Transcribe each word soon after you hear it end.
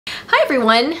Hi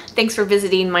everyone, thanks for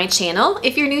visiting my channel.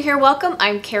 If you're new here, welcome.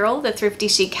 I'm Carol, the Thrifty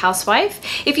Chic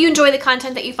Housewife. If you enjoy the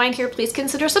content that you find here, please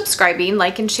consider subscribing,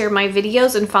 like and share my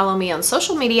videos, and follow me on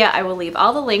social media. I will leave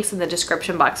all the links in the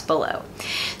description box below.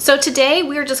 So today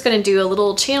we're just going to do a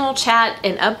little channel chat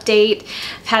and update.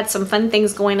 I've had some fun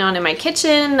things going on in my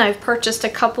kitchen. I've purchased a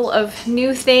couple of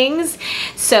new things.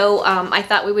 So I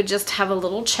thought we would just have a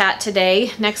little chat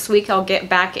today. Next week I'll get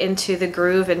back into the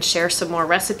groove and share some more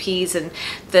recipes and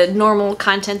the normal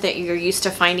content that you're used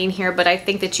to finding here, but I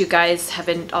think that you guys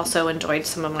have also enjoyed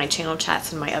some of my channel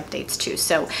chats and my updates too.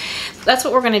 So that's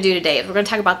what we're going to do today. We're going to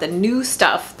talk about the new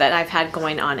stuff that I've had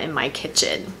going on in my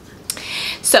kitchen.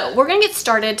 So we're going to get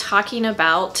started talking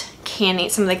about canning,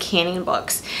 some of the canning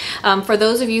books. For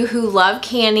those of you who love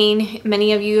canning,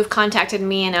 many of you have contacted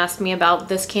me and asked me about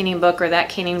this canning book or that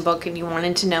canning book, and you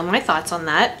wanted to know my thoughts on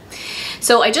that.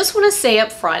 So I just want to say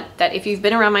up front that if you've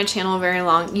been around my channel very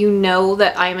long, you know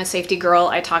that I am a safety girl.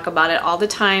 I talk about it all the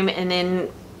time, and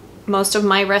in most of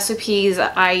my recipes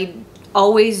I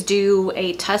always do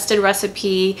a tested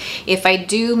recipe. If I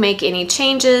do make any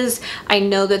changes, I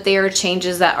know that they are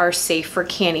changes that are safe for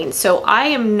canning. So I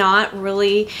am not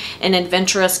really an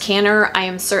adventurous canner. I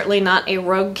am certainly not a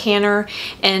rogue canner,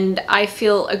 and I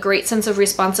feel a great sense of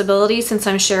responsibility since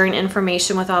I'm sharing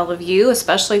information with all of you,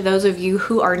 especially those of you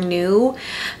who are new.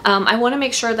 I want to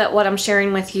make sure that what I'm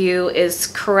sharing with you is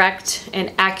correct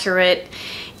and accurate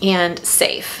and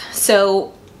safe.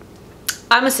 So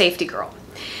I'm a safety girl.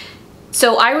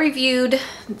 So I reviewed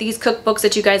these cookbooks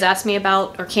that you guys asked me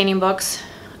about, or canning books,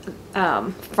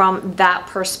 from that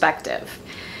perspective.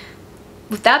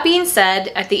 With that being said,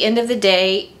 at the end of the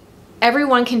day,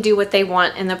 everyone can do what they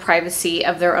want in the privacy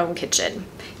of their own kitchen.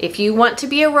 If you want to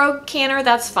be a rogue canner,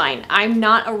 that's fine. I'm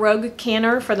not a rogue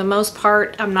canner for the most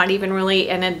part. I'm not even really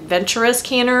an adventurous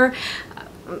canner.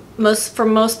 For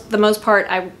the most part,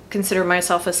 I consider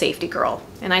myself a safety girl,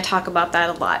 and I talk about that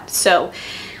a lot. So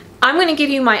I'm going to give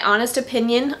you my honest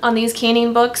opinion on these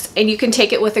canning books, and you can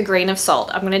take it with a grain of salt.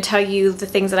 I'm going to tell you the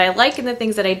things that I like and the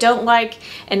things that I don't like,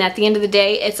 and at the end of the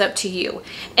day, it's up to you.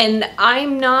 And I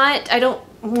don't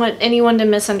want anyone to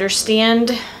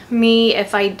misunderstand me.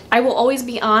 I will always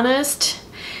be honest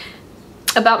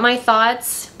about my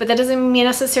thoughts, but that doesn't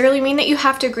necessarily mean that you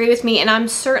have to agree with me, and I'm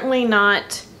certainly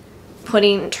not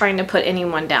trying to put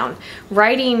anyone down.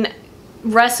 Writing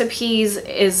recipes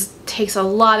takes a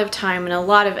lot of time and a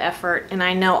lot of effort, and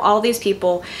I know all these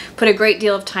people put a great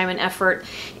deal of time and effort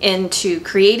into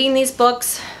creating these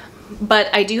books, but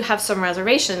I do have some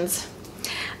reservations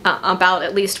about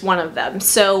at least one of them.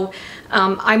 So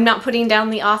I'm not putting down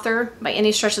the author by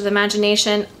any stretch of the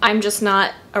imagination. I'm just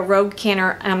not a rogue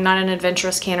canner, and I'm not an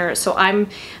adventurous canner, so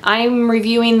I'm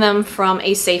reviewing them from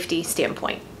a safety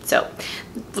standpoint. So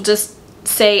we'll just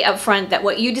say up front that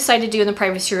what you decide to do in the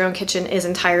privacy of your own kitchen is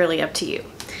entirely up to you.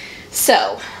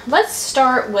 So let's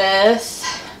start with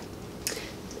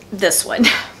this one.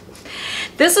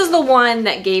 This is the one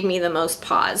that gave me the most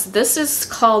pause. This is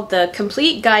called The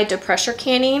Complete Guide to Pressure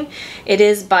Canning. It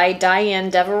is by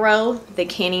Diane Devereaux, the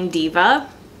canning diva,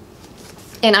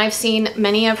 and I've seen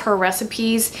many of her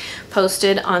recipes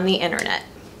posted on the internet.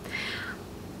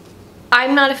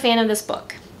 I'm not a fan of this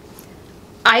book.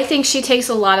 I think she takes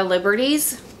a lot of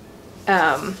liberties.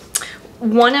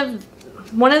 One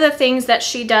of the things that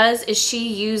she does is she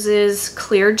uses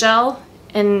clear gel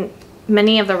in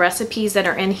many of the recipes that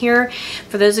are in here.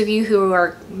 For those of you who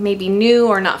are maybe new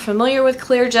or not familiar with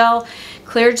clear gel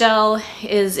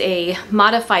is a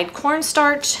modified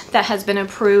cornstarch that has been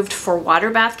approved for water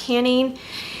bath canning.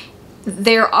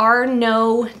 There are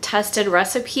no tested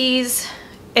recipes.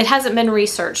 It hasn't been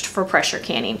researched for pressure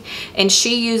canning, and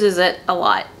she uses it a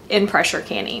lot in pressure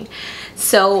canning.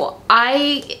 So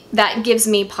that gives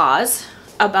me pause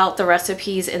about the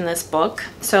recipes in this book.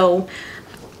 So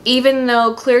even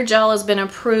though clear gel has been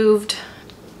approved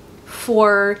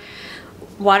for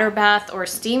water bath or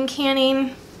steam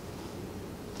canning,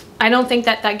 I don't think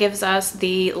that gives us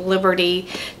the liberty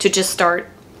to just start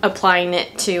applying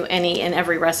it to any and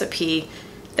every recipe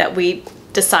that we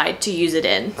decide to use it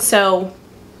in. So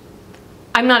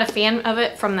I'm not a fan of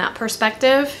it from that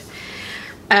perspective.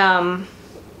 I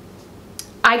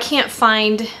can't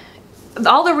find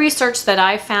all the research that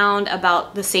I found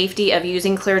about the safety of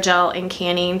using clear gel in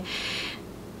canning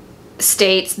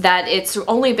states that it's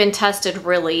only been tested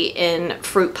really in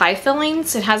fruit pie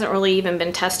fillings. It hasn't really even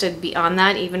been tested beyond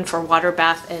that, even for water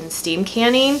bath and steam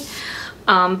canning.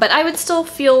 But I would still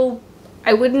feel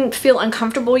I wouldn't feel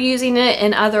uncomfortable using it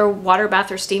in other water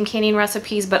bath or steam canning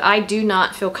recipes, but I do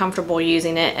not feel comfortable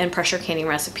using it in pressure canning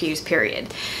recipes,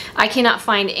 period. I cannot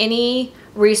find any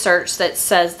research that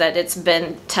says that it's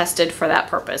been tested for that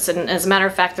purpose. And as a matter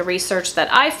of fact, the research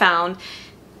that I found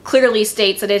clearly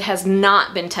states that it has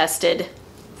not been tested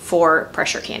for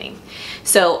pressure canning.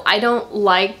 So I don't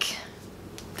like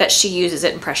that she uses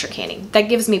it in pressure canning. That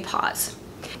gives me pause.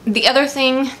 The other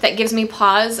thing that gives me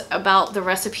pause about the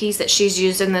recipes that she's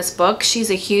used in this book,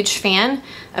 she's a huge fan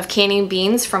of canning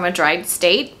beans from a dried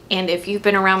state. And if you've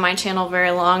been around my channel very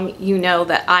long, you know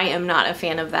that I am not a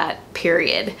fan of that,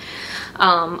 period.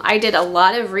 I did a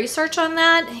lot of research on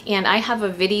that, and I have a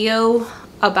video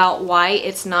about why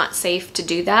it's not safe to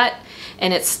do that.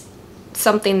 And it's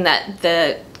something that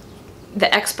the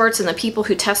experts and the people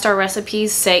who test our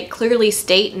recipes clearly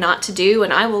state not to do,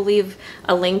 and I will leave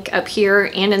a link up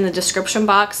here and in the description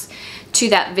box to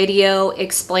that video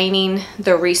explaining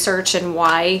the research and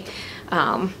why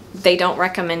they don't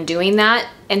recommend doing that.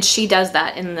 And she does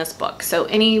that in this book. So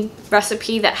any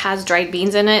recipe that has dried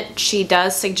beans in it, she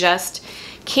does suggest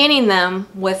canning them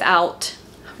without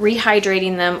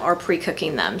rehydrating them or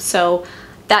pre-cooking them. So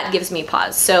that gives me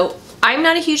pause. So I'm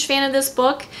not a huge fan of this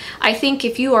book. I think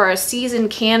if you are a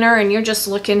seasoned canner and you're just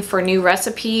looking for new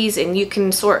recipes and you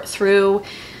can sort through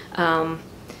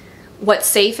what's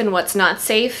safe and what's not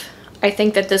safe, I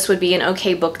think that this would be an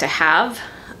okay book to have.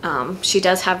 She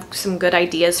does have some good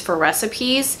ideas for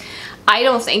recipes.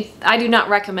 I do not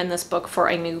recommend this book for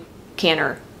a new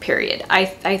canner, period. I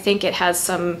think it has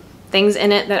some things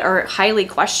in it that are highly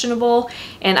questionable,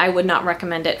 and I would not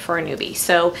recommend it for a newbie.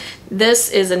 So this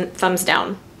is a thumbs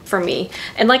down for me.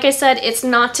 And like I said, it's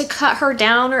not to cut her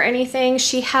down or anything.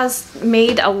 She has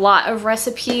made a lot of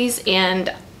recipes,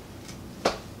 and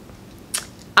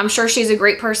I'm sure she's a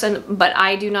great person, but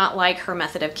I do not like her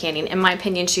method of canning. In my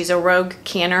opinion, she's a rogue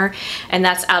canner, and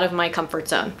that's out of my comfort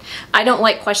zone. I don't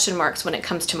like question marks when it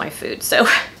comes to my food. So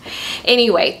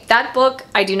anyway, that book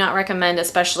I do not recommend,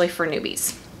 especially for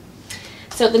newbies.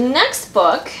 So the next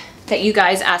book that you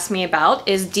guys asked me about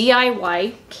is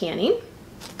DIY Canning.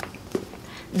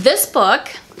 This book,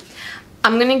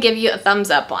 I'm going to give you a thumbs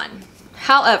up on.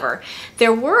 However,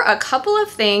 there were a couple of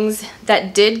things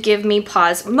that did give me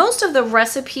pause. Most of the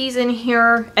recipes in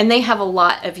here, and they have a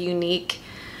lot of unique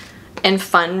and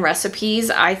fun recipes,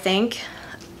 I think.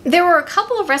 There were a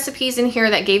couple of recipes in here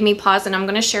that gave me pause, and I'm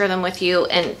going to share them with you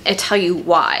and tell you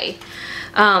why.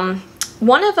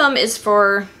 One of them is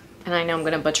for, and I know I'm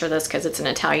going to butcher this because it's an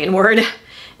Italian word,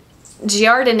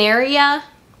 giardiniera.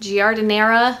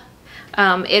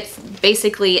 It's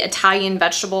basically Italian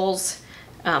vegetables.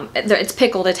 It's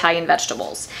pickled Italian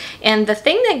vegetables. And the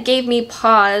thing that gave me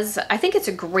pause, I think it's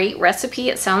a great recipe.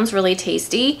 It sounds really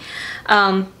tasty.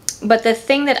 But the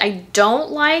thing that I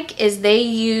don't like is they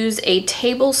use a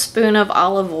tablespoon of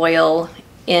olive oil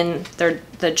in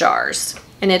the jars.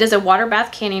 And it is a water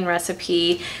bath canning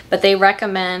recipe, but they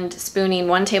recommend spooning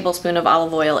 1 tablespoon of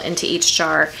olive oil into each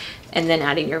jar and then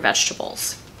adding your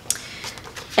vegetables.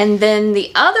 And then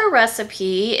the other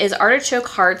recipe is artichoke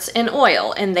hearts in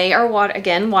oil, and they are,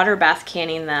 water bath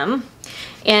canning them.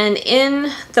 And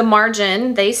in the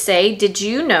margin, they say, did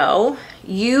you know,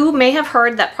 you may have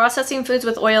heard that processing foods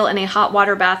with oil in a hot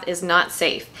water bath is not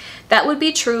safe. That would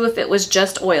be true if it was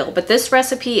just oil, but this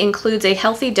recipe includes a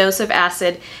healthy dose of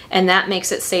acid, and that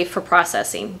makes it safe for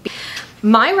processing.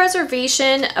 My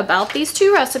reservation about these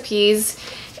two recipes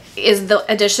is the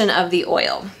addition of the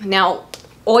oil. Now,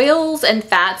 oils and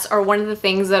fats are one of the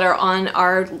things that are on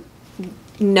our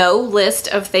no list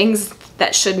of things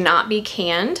that should not be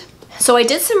canned. So I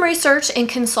did some research and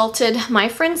consulted my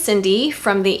friend Cindy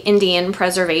from the Indian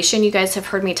Preservation. You guys have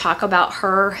heard me talk about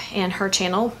her and her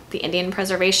channel, the Indian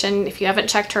Preservation. If you haven't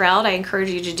checked her out, I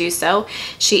encourage you to do so.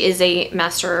 She is a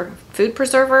master food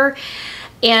preserver.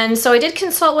 And so I did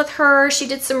consult with her. She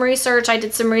did some research, I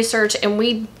did some research, and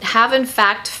we have in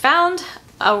fact found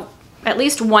at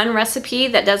least one recipe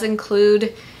that does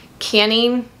include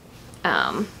canning,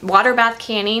 water bath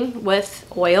canning with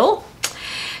oil.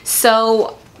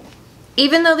 So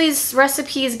even though these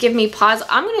recipes give me pause,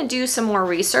 I'm going to do some more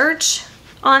research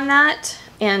on that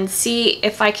and see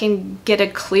if I can get a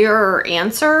clearer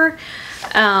answer.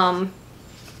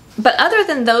 But other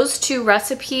than those two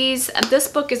recipes, this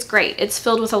book is great. It's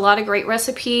filled with a lot of great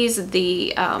recipes.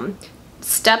 The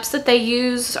steps that they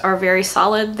use are very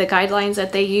solid. The guidelines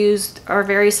that they used are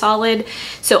very solid.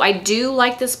 So I do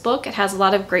like this book. It has a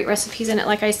lot of great recipes in it,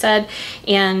 like I said,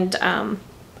 and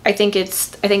I think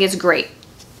it's great.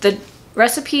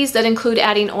 recipes that include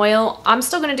adding oil, I'm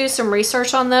still going to do some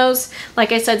research on those.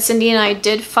 Like I said, Cindy and I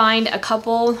did find a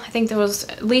couple, I think there was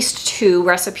at least 2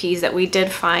 recipes that we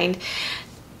did find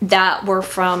that were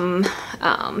from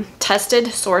tested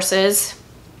sources.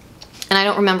 And I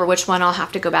don't remember which one, I'll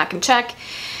have to go back and check.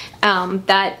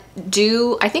 That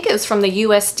do, I think it was from the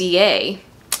USDA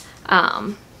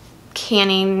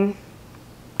canning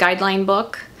guideline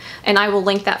book. And I will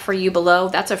link that for you below.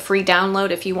 That's a free download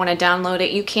if you want to download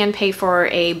it. You can pay for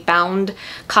a bound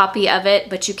copy of it,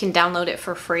 but you can download it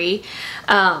for free.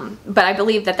 But I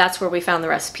believe that that's where we found the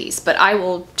recipes. But I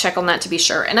will check on that to be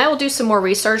sure. And I will do some more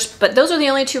research. But those are the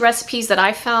only 2 recipes that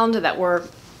I found that were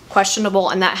questionable,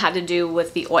 and that had to do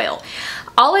with the oil.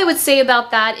 All I would say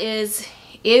about that is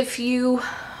if you're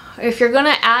going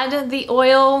to add the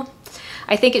oil,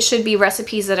 I think it should be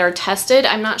recipes that are tested.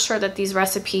 I'm not sure that these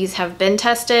recipes have been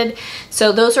tested,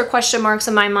 so those are question marks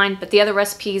in my mind, but the other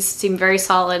recipes seem very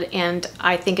solid, and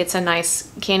I think it's a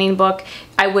nice canning book.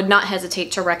 I would not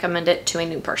hesitate to recommend it to a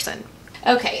new person.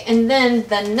 Okay, and then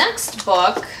the next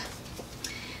book,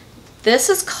 this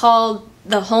is called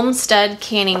the Homestead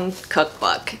Canning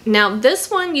Cookbook. Now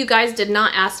this one you guys did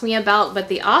not ask me about, but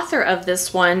the author of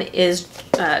this one is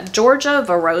Georgia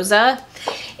Varosa,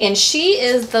 and she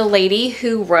is the lady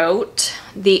who wrote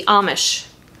the Amish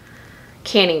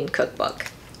Canning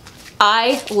Cookbook.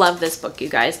 I love this book, you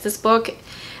guys. This book,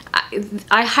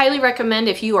 I highly recommend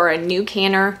if you are a new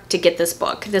canner to get this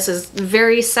book. This is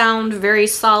very sound, very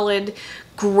solid,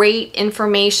 great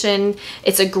information.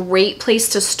 It's a great place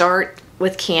to start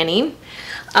with canning.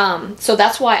 So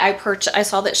that's why I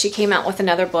saw that she came out with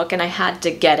another book, and I had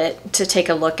to get it to take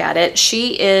a look at it.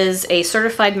 She is a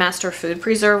certified master food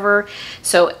preserver,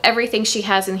 so everything she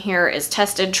has in here is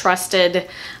tested, trusted.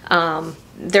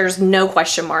 There's no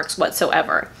question marks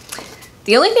whatsoever.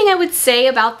 The only thing I would say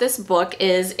about this book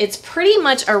is it's pretty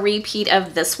much a repeat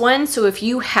of this one. So if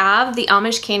you have the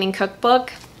Amish Canning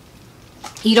Cookbook,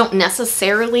 you don't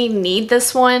necessarily need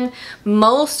this one.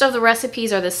 Most of the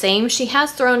recipes are the same. She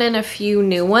has thrown in a few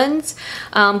new ones,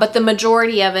 but the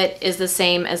majority of it is the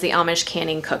same as the Amish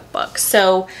Canning Cookbook.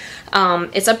 So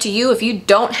it's up to you. If you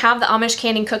don't have the Amish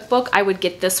Canning Cookbook, I would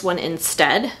get this one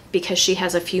instead because she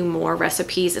has a few more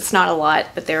recipes. It's not a lot,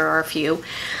 but there are a few.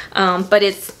 But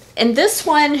it's in this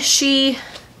one,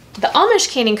 the Amish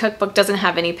Canning Cookbook doesn't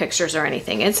have any pictures or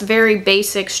anything. It's very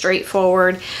basic,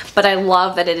 straightforward, but I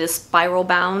love that it is spiral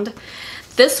bound.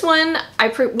 This one, I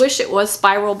wish it was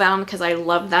spiral bound because I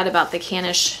love that about the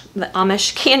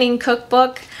Amish Canning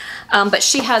Cookbook, but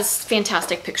she has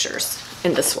fantastic pictures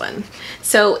in this one.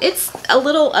 So it's a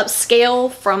little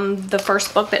upscale from the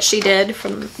first book that she did,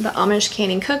 from the Amish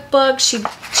Canning Cookbook. She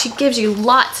gives you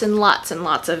lots and lots and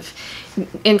lots of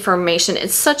information.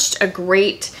 It's such a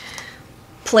great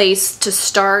place to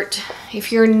start.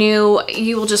 If you're new,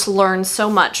 you will just learn so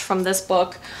much from this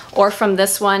book or from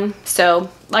this one. So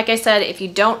like I said, if you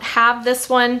don't have this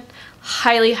one,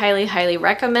 highly, highly, highly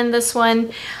recommend this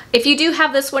one. If you do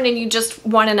have this one and you just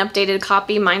want an updated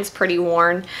copy, mine's pretty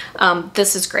worn,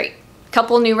 this is great.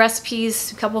 Couple new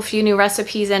recipes, few new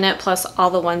recipes in it, plus all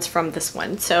the ones from this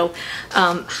one. So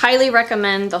highly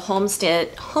recommend the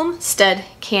Homestead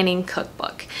Canning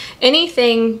Cookbook.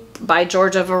 Anything by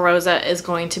Georgia Varosa is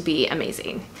going to be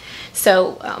amazing.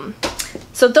 So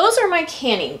so those are my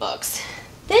canning books.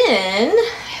 Then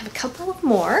I have a couple of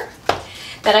more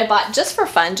that I bought just for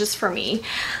fun, just for me.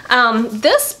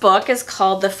 This book is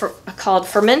called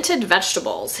Fermented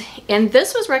Vegetables, and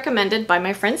this was recommended by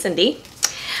my friend Cindy.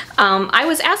 I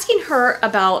was asking her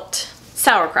about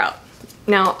sauerkraut.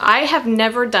 Now, I have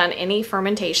never done any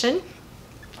fermentation,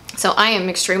 so I am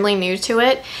extremely new to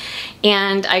it.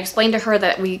 And I explained to her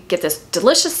that we get this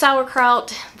delicious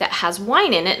sauerkraut that has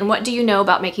wine in it. And what do you know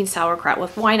about making sauerkraut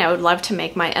with wine? I would love to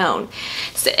make my own.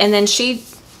 And then she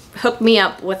hooked me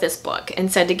up with this book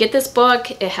and said to get this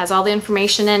book. It has all the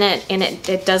information in it, and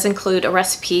it does include a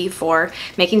recipe for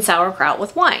making sauerkraut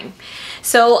with wine.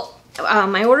 So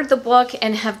I ordered the book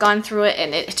and have gone through it,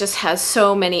 and it just has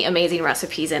so many amazing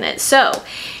recipes in it. So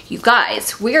you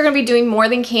guys, we are going to be doing more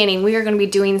than canning. We are going to be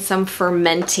doing some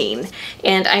fermenting,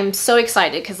 and I'm so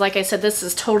excited because, like I said, this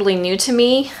is totally new to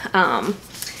me. I've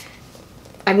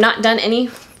not done any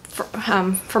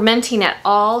fermenting at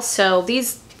all, so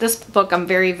this book I'm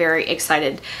very, very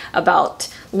excited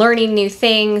about learning new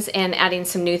things and adding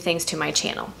some new things to my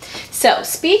channel. So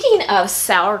speaking of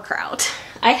sauerkraut,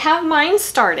 I have mine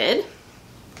started,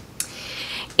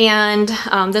 and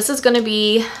this is going to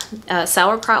be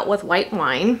sauerkraut with white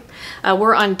wine.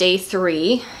 We're on day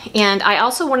 3, and I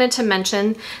also wanted to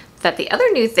mention that the other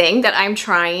new thing that I'm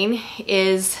trying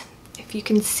is if you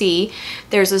can see,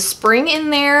 there's a spring in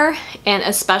there and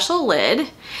a special lid.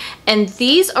 And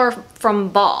these are from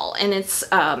Ball, and it's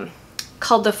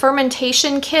called the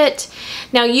Fermentation Kit.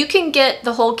 Now you can get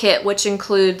the whole kit, which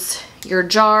includes your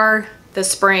jar, the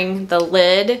spring, the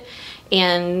lid,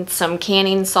 and some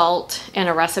canning salt and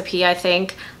a recipe, I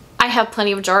think. I have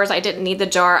plenty of jars. I didn't need the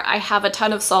jar. I have a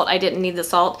ton of salt. I didn't need the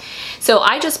salt. So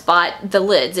I just bought the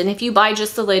lids. And if you buy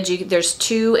just the lids, there's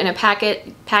 2 in a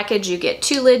package. You get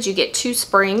 2 lids, you get 2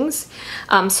 springs.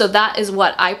 So that is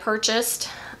what I purchased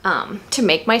to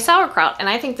make my sauerkraut. And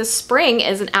I think the spring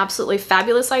is an absolutely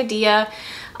fabulous idea.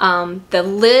 The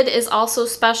lid is also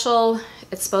special.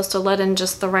 It's supposed to let in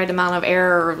just the right amount of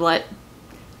air, or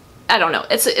I don't know.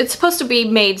 It's supposed to be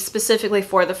made specifically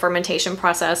for the fermentation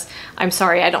process. I'm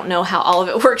sorry, I don't know how all of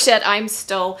it works yet. I'm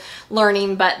still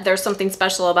learning, but there's something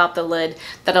special about the lid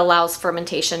that allows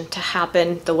fermentation to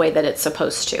happen the way that it's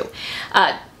supposed to.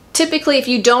 Typically, if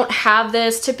you don't have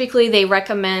this, typically they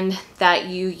recommend that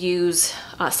you use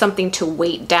something to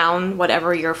weight down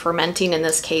whatever you're fermenting. In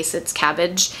this case, it's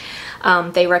cabbage.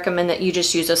 They recommend that you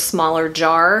just use a smaller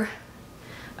jar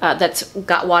that's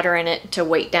got water in it to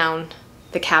weight down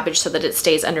the cabbage so that it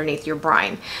stays underneath your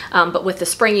brine. But with the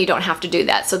spring, you don't have to do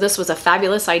that. So this was a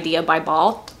fabulous idea by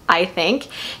Ball, I think.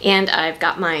 And I've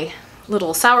got my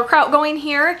little sauerkraut going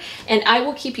here, and I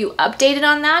will keep you updated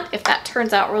on that. If that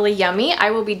turns out really yummy,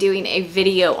 I will be doing a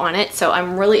video on it. So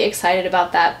I'm really excited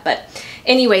about that. But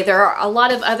anyway, there are a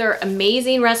lot of other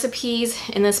amazing recipes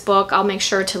in this book. I'll make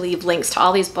sure to leave links to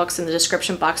all these books in the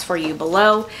description box for you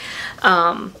below.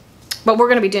 But we're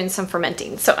going to be doing some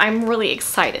fermenting, so I'm really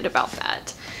excited about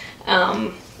that.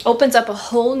 Opens up a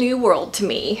whole new world to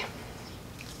me.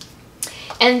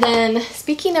 And then,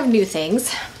 speaking of new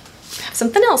things, I have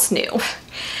something else new.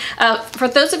 For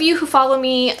those of you who follow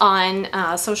me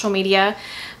on social media,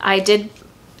 I did,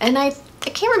 and I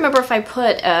can't remember if I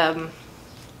put,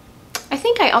 I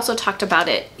think I also talked about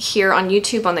it here on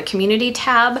YouTube on the community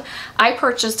tab. I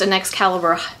purchased an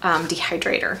Excalibur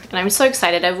dehydrator, and I'm so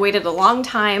excited. I've waited a long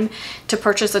time to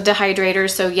purchase a dehydrator.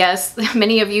 So yes,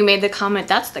 many of you made the comment,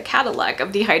 that's the Cadillac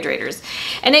of dehydrators.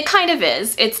 And it kind of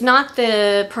is. It's not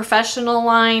the professional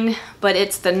line, but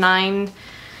it's the 9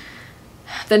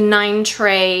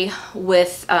 tray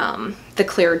with the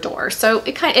clear door. So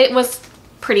it was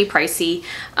pretty pricey,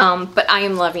 but I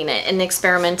am loving it and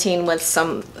experimenting with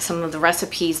some of the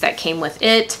recipes that came with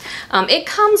it. It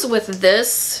comes with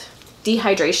this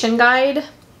dehydration guide.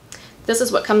 This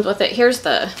is what comes with it. Here's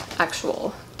the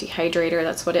actual dehydrator.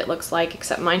 That's what it looks like,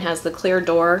 except mine has the clear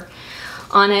door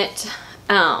on it.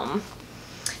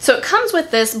 So it comes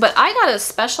with this, but I got a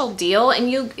special deal,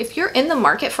 and if you're in the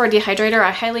market for a dehydrator,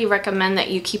 I highly recommend that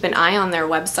you keep an eye on their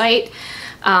website.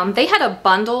 They had a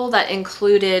bundle that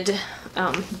included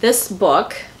this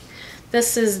book.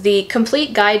 This is the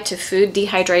Complete Guide to Food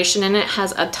Dehydration, and it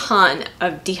has a ton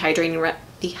of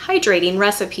dehydrating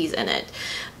recipes in it,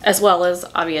 as well as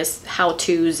obvious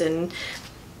how-tos and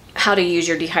how to use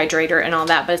your dehydrator and all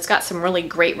that, but it's got some really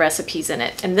great recipes in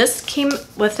it. And this came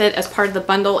with it as part of the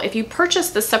bundle. If you purchase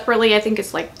this separately, I think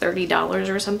it's like $30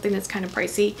 or something. It's kind of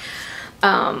pricey.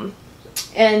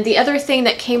 And the other thing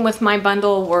that came with my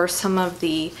bundle were some of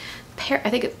the, I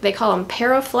think they call them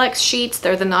Paraflex sheets.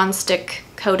 They're the non-stick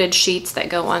coated sheets that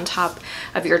go on top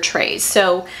of your trays.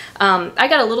 So I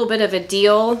got a little bit of a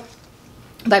deal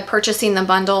by purchasing the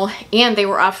bundle, and they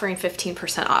were offering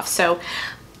 15% off. So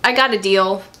I got a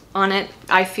deal on it,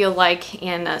 I feel like,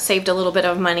 and saved a little bit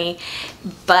of money.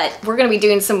 But we're going to be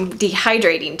doing some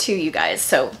dehydrating too, you guys.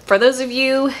 So for those of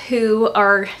you who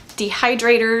are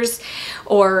dehydrators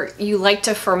or you like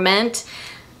to ferment,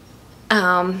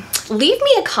 leave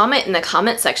me a comment in the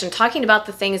comment section talking about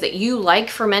the things that you like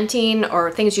fermenting, or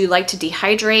things you like to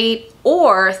dehydrate,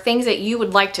 or things that you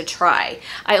would like to try.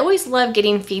 I always love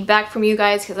getting feedback from you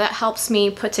guys, because that helps me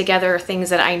put together things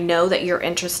that I know that you're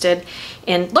interested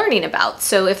in learning about.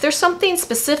 So if there's something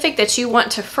specific that you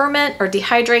want to ferment or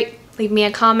dehydrate, leave me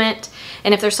a comment.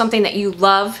 And if there's something that you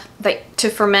love to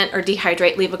ferment or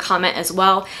dehydrate, leave a comment as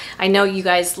well. I know you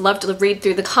guys love to read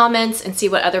through the comments and see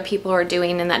what other people are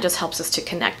doing, and that just helps us to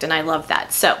connect, and I love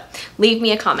that. So leave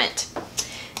me a comment.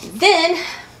 Then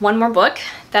one more book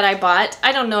that I bought.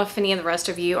 I don't know if any of the rest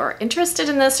of you are interested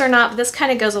in this or not, but this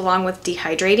kind of goes along with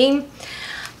dehydrating.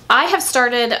 I have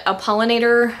started a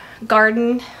pollinator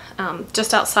garden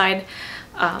just outside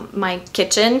my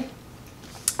kitchen.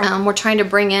 We're trying to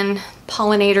bring in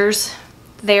pollinators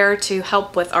there to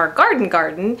help with our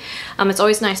garden. It's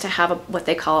always nice to have what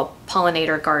they call a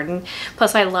pollinator garden.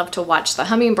 Plus I love to watch the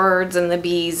hummingbirds and the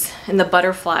bees and the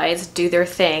butterflies do their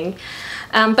thing.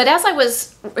 But as I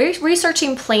was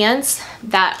researching plants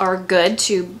that are good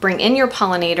to bring in your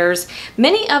pollinators,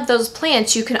 many of those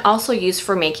plants you can also use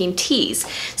for making teas.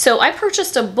 So I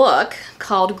purchased a book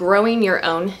called Growing Your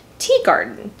Own Tea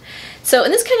Garden. So,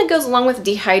 and this kind of goes along with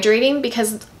dehydrating,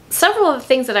 because several of the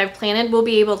things that I've planted will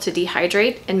be able to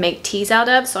dehydrate and make teas out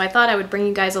of. So I thought I would bring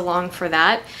you guys along for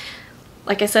that.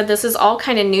 Like I said, this is all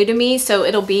kind of new to me, so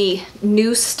it'll be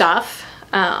new stuff.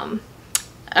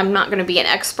 I'm not going to be an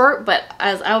expert, but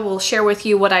as I will share with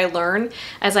you what I learn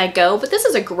as I go. But this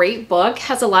is a great book,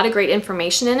 has a lot of great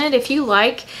information in it. If you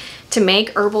like to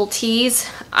make herbal teas,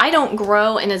 I don't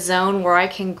grow in a zone where I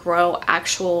can grow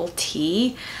actual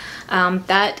tea.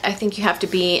 That I think you have to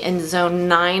be in zone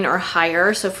 9 or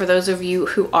higher. So for those of you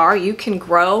who are, you can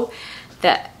grow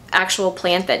that actual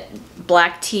plant, that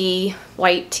black tea,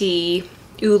 white tea,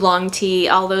 oolong tea,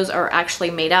 all those are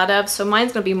actually made out of. So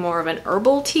mine's gonna be more of an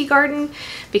herbal tea garden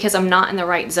because I'm not in the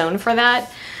right zone for that.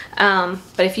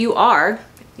 But if you are,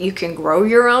 you can grow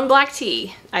your own black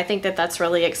tea. I think that that's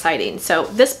really exciting. So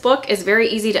this book is very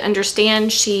easy to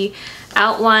understand. She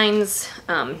outlines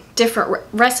different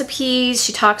recipes.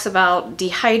 She talks about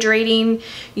dehydrating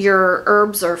your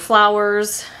herbs or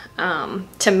flowers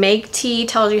to make tea,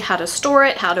 tells you how to store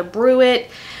it, how to brew it,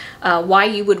 why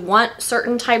you would want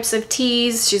certain types of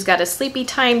teas. She's got a sleepy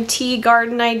time tea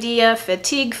garden idea,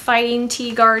 fatigue fighting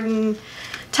tea garden,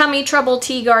 tummy trouble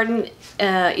tea garden,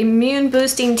 immune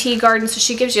boosting tea garden. So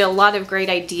she gives you a lot of great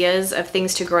ideas of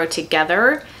things to grow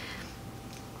together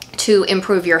to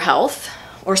improve your health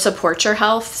or support your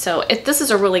health. So this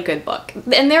is a really good book.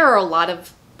 And there are a lot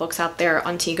of books out there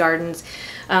on tea gardens,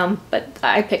 but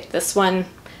I picked this one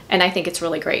and I think it's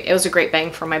really great. It was a great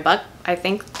bang for my buck. I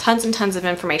think tons and tons of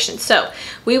information. So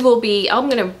I'm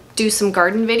gonna do some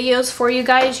garden videos for you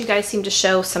guys. You guys seem to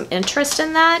show some interest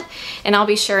in that. And I'll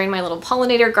be sharing my little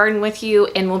pollinator garden with you,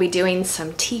 and we'll be doing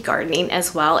some tea gardening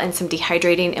as well and some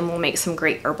dehydrating, and we'll make some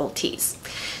great herbal teas.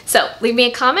 So leave me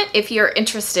a comment if you're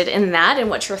interested in that and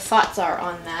what your thoughts are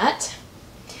on that.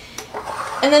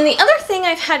 And then the other thing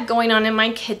I've had going on in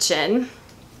my kitchen,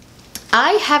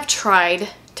 I have tried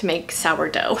to make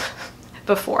sourdough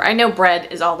before. I know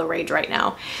bread is all the rage right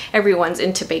now. Everyone's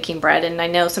into baking bread, and I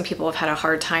know some people have had a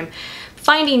hard time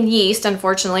finding yeast,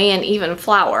 unfortunately, and even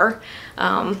flour.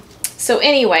 So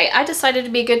anyway, I decided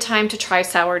it'd be a good time to try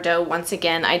sourdough once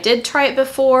again. I did try it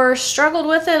before, struggled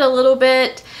with it a little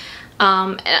bit.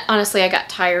 Honestly, I got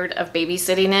tired of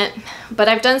babysitting it, but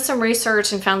I've done some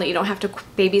research and found that you don't have to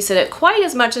babysit it quite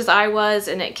as much as I was,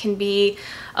 and it can be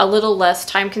a little less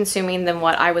time consuming than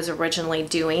what I was originally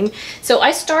doing. So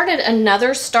I started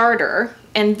another starter,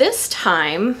 and this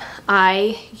time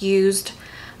I used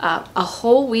a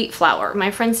whole wheat flour.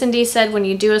 My friend Cindy said when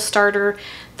you do a starter,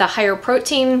 the higher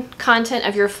protein content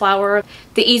of your flour,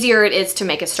 the easier it is to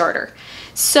make a starter.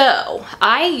 So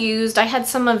I had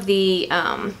some of the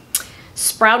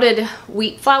sprouted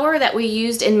wheat flour that we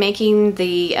used in making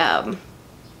the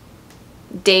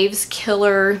Dave's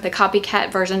Killer, the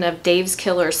copycat version of Dave's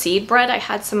Killer seed bread. I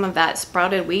had some of that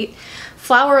sprouted wheat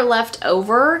flour left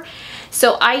over.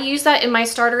 So I used that in my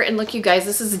starter, and look you guys,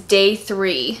 this is day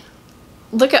 3.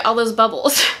 Look at all those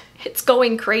bubbles. It's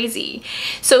going crazy.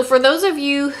 So for those of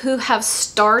you who have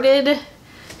struggled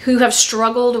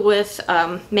with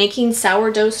making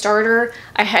sourdough starter,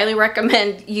 I highly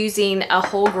recommend using a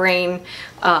whole grain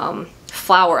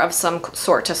flour of some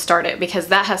sort to start it, because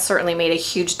that has certainly made a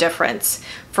huge difference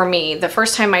for me. The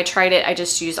first time I tried it, I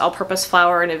just used all-purpose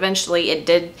flour, and eventually it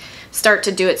did start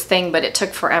to do its thing, but it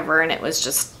took forever, and it was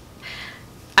just,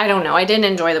 I don't know, I didn't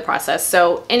enjoy the process.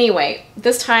 So anyway,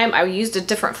 this time I used a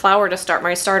different flour to start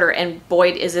my starter, and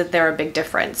boy, isn't there a big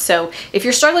difference. So if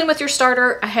you're struggling with your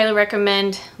starter, I highly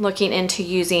recommend looking into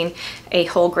using a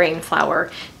whole grain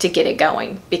flour to get it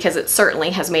going, because it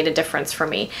certainly has made a difference for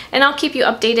me. And I'll keep you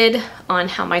updated on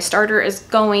how my starter is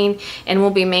going, and we'll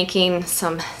be making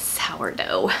some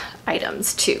sourdough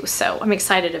items too. So I'm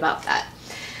excited about that.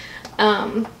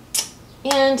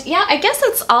 And yeah, I guess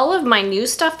that's all of my new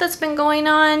stuff that's been going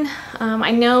on. I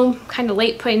know kind of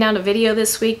late putting out a video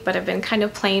this week, but I've been kind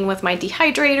of playing with my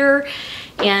dehydrator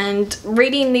and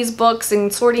reading these books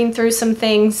and sorting through some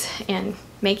things and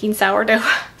making sourdough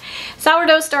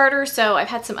starter. So I've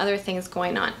had some other things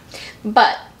going on.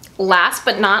 But last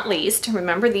but not least,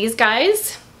 remember these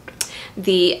guys,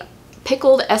 the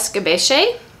pickled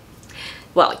escabeche.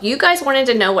 Well, you guys wanted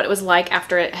to know what it was like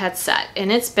after it had set,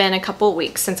 and it's been a couple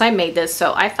weeks since I made this,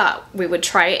 so I thought we would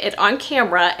try it on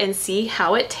camera and see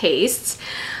how it tastes.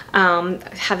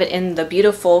 Have it in the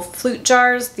beautiful flute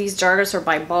jars. These jars are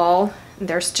by Ball.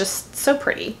 They're just so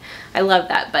pretty. I love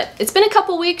that, but it's been a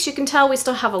couple weeks. You can tell we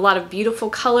still have a lot of beautiful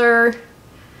color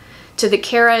to the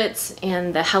carrots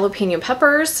and the jalapeno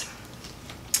peppers.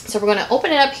 So we're going to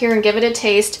open it up here and give it a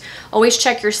taste. Always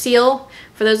check your seal.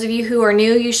 For those of you who are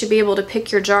new, you should be able to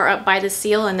pick your jar up by the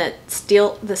seal, and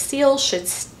the seal should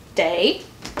stay.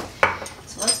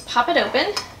 So let's pop it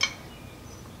open.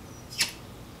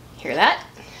 Hear that?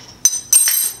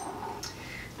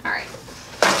 All right.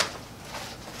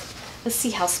 Let's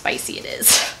see how spicy it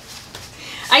is.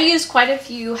 I used quite a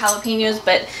few jalapenos,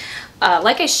 but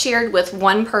like I shared with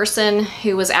one person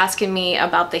who was asking me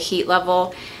about the heat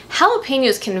level,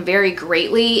 jalapenos can vary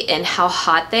greatly in how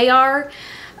hot they are.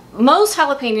 Most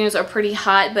jalapenos are pretty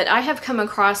hot, but I have come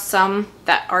across some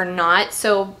that are not.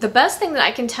 So the best thing that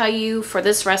I can tell you for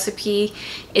this recipe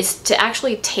is to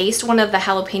actually taste one of the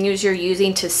jalapenos you're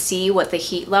using to see what the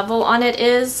heat level on it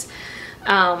is.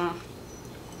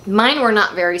 Mine were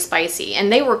not very spicy,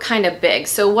 and they were kind of big.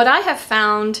 So what I have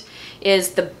found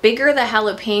is the bigger the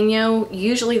jalapeno,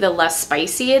 usually the less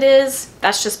spicy it is.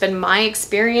 That's just been my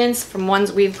experience from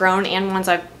ones we've grown and ones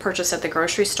I've purchased at the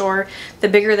grocery store. The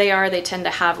bigger they are, they tend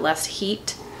to have less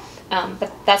heat.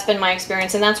 But that's been my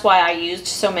experience, and that's why I used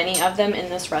so many of them in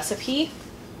this recipe.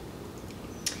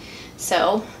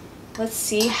 So let's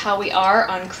see how we are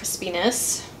on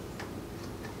crispiness.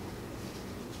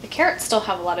 The carrots still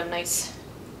have a lot of nice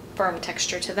firm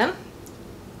texture to them.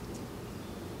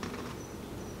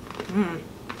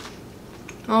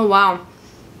 Oh wow,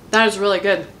 that is really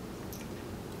good.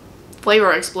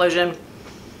 Flavor explosion.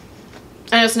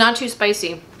 And it's not too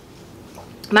spicy.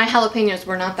 My jalapenos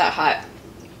were not that hot.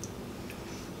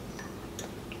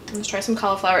 Let's try some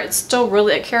cauliflower. It's still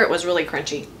really, a carrot was really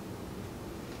crunchy.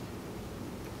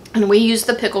 And we used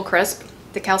the pickle crisp,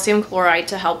 the calcium chloride,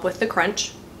 to help with the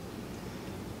crunch.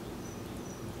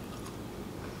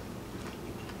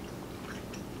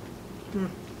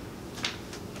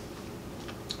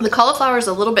 The cauliflower is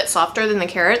a little bit softer than the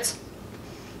carrots,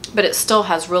 but it still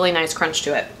has really nice crunch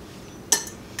to it.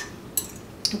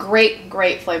 Great,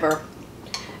 great flavor.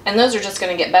 And those are just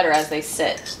going to get better as they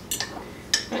sit.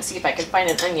 I'm going to see if I can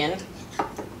find an onion.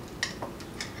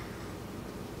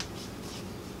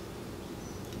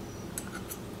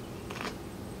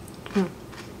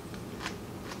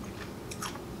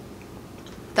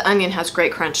 The onion has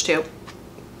great crunch too.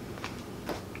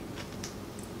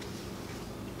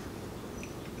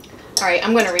 All right,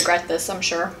 I'm going to regret this, I'm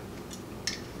sure.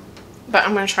 But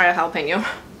I'm going to try a jalapeno.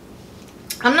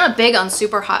 I'm not big on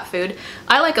super hot food.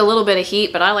 I like a little bit of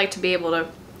heat, but I like to be able to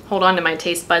hold on to my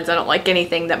taste buds. I don't like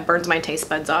anything that burns my taste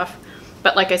buds off.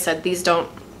 But like I said,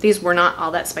 these were not all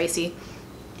that spicy.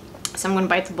 So I'm going to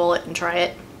bite the bullet and try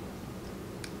it.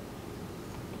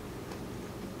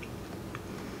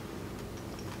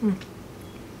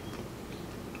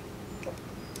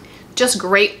 Just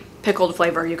great pickled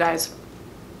flavor, you guys.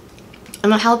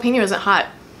 And the jalapeno isn't hot.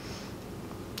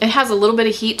 It has a little bit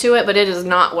of heat to it, but it is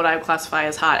not what I would classify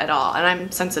as hot at all. And I'm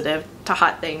sensitive to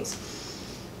hot things.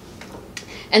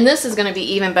 And this is going to be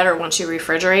even better once you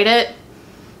refrigerate it.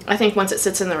 I think once it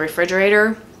sits in the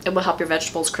refrigerator, it will help your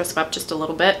vegetables crisp up just a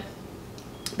little bit.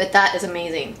 But that is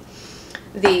amazing.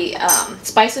 The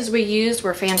spices we used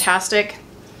were fantastic.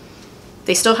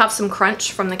 They still have some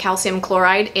crunch from the calcium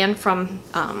chloride and from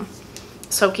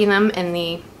soaking them in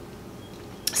the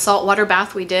saltwater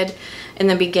bath we did in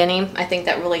the beginning. I think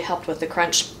that really helped with the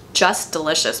crunch. Just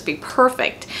delicious. Be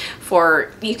perfect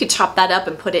for, you could chop that up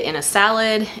and put it in a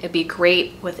salad. It'd be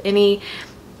great with any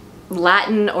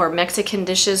Latin or Mexican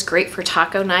dishes. Great for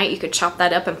taco night. You could chop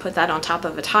that up and put that on top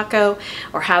of a taco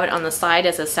or have it on the side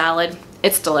as a salad.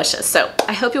 It's delicious. So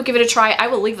I hope you'll give it a try. I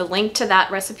will leave a link to that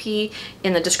recipe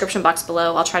in the description box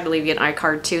below. I'll try to leave you an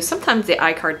iCard too. Sometimes the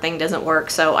iCard thing doesn't work,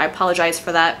 so I apologize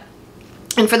for that.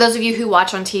 And for those of you who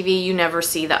watch on TV, you never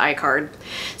see the iCard.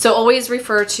 So always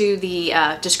refer to the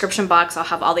description box. I'll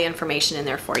have all the information in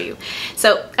there for you.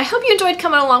 So I hope you enjoyed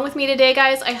coming along with me today,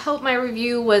 guys. I hope my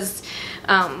review was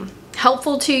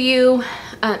helpful to you.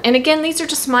 And again, these are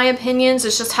just my opinions.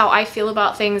 It's just how I feel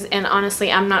about things. And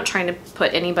honestly, I'm not trying to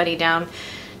put anybody down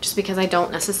just because I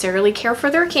don't necessarily care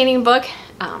for their canning book.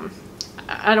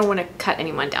 I don't want to cut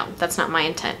anyone down. That's not my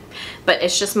intent. But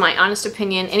it's just my honest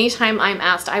opinion. Anytime I'm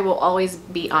asked, I will always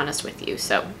be honest with you.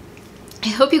 So I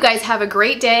hope you guys have a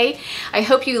great day. I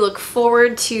hope you look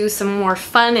forward to some more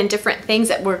fun and different things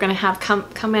that we're gonna have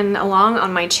coming along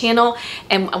on my channel.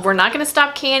 And we're not gonna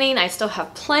stop canning. I still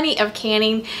have plenty of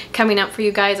canning coming up for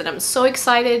you guys, and I'm so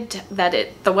excited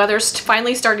that the weather's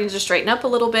finally starting to straighten up a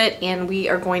little bit, and we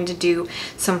are going to do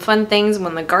some fun things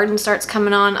when the garden starts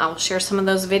coming on. I'll share some of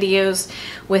those videos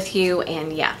with you,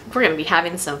 and yeah, we're gonna be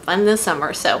having some fun this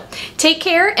summer. So take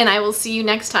care, and I will see you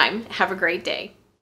next time. Have a great day.